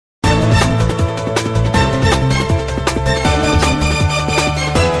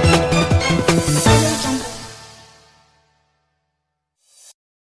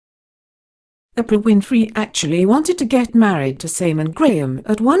Oprah Winfrey actually wanted to get married to Simon Graham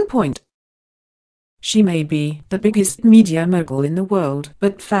at one point. She may be the biggest media mogul in the world,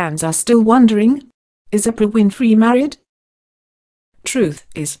 but fans are still wondering, is Oprah Winfrey married? Truth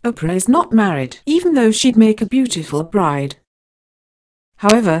is, Oprah is not married, even though she'd make a beautiful bride.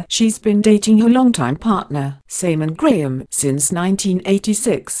 However, she's been dating her longtime partner, Simon Graham, since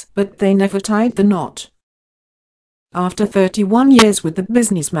 1986, but they never tied the knot. After 31 years with the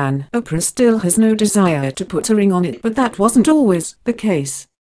businessman, Oprah still has no desire to put a ring on it, but that wasn't always the case.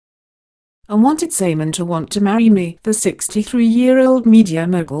 "I wanted Simon to want to marry me," the 63-year-old media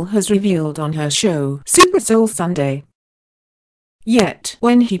mogul has revealed on her show, Super Soul Sunday. Yet,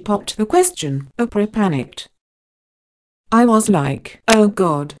 when he popped the question, Oprah panicked. "I was like, oh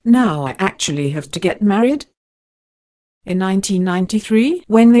God, now I actually have to get married?" In 1993,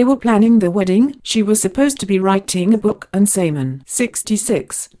 when they were planning the wedding, she was supposed to be writing a book and Simon,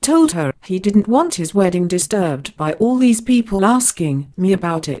 66, told her he didn't want his wedding disturbed by all these people asking me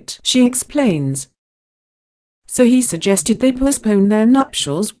about it, she explains. So he suggested they postpone their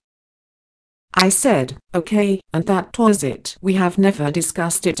nuptials. "I said, okay, and that was it. We have never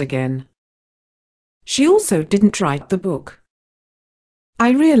discussed it again." She also didn't write the book. "I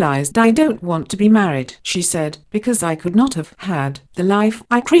realized I don't want to be married," she said, "because I could not have had the life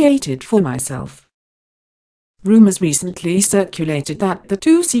I created for myself." Rumors recently circulated that the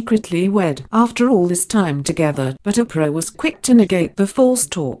two secretly wed after all this time together, but Oprah was quick to negate the false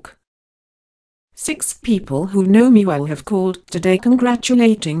talk. "6 people who know me well have called today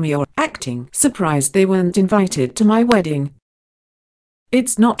congratulating me or acting surprised they weren't invited to my wedding.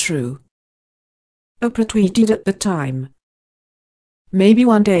 It's not true," Oprah tweeted at the time. "Maybe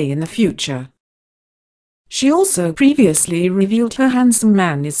one day in the future." She also previously revealed her handsome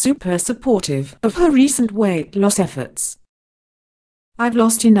man is super supportive of her recent weight loss efforts. "I've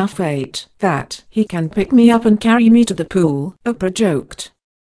lost enough weight that he can pick me up and carry me to the pool," Oprah joked.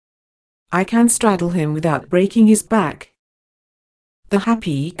 "I can straddle him without breaking his back." The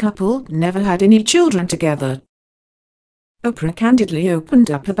happy couple never had any children together. Oprah candidly opened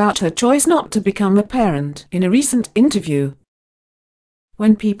up about her choice not to become a parent in a recent interview.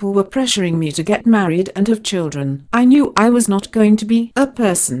 "When people were pressuring me to get married and have children, I knew I was not going to be a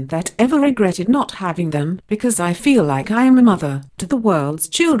person that ever regretted not having them, because I feel like I am a mother to the world's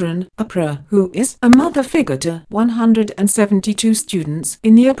children," Oprah, who is a mother figure to 172 students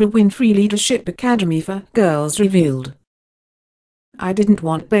in the Oprah Winfrey Leadership Academy for Girls, revealed. "I didn't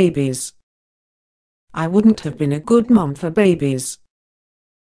want babies. I wouldn't have been a good mom for babies.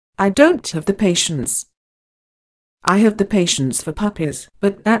 I don't have the patience. I have the patience for puppies,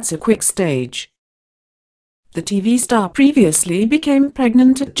 but that's a quick stage." The TV star previously became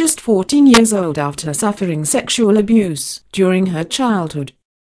pregnant at just 14 years old after suffering sexual abuse during her childhood.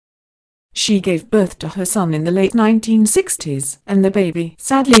 She gave birth to her son in the late 1960s, and the baby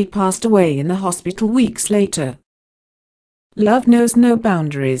sadly passed away in the hospital weeks later. Love knows no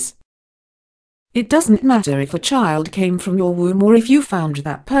boundaries. It doesn't matter if a child came from your womb or if you found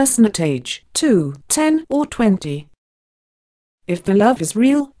that person at age 2, 10, or 20. If the love is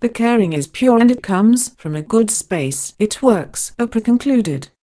real, the caring is pure, and it comes from a good space, it works, Oprah concluded.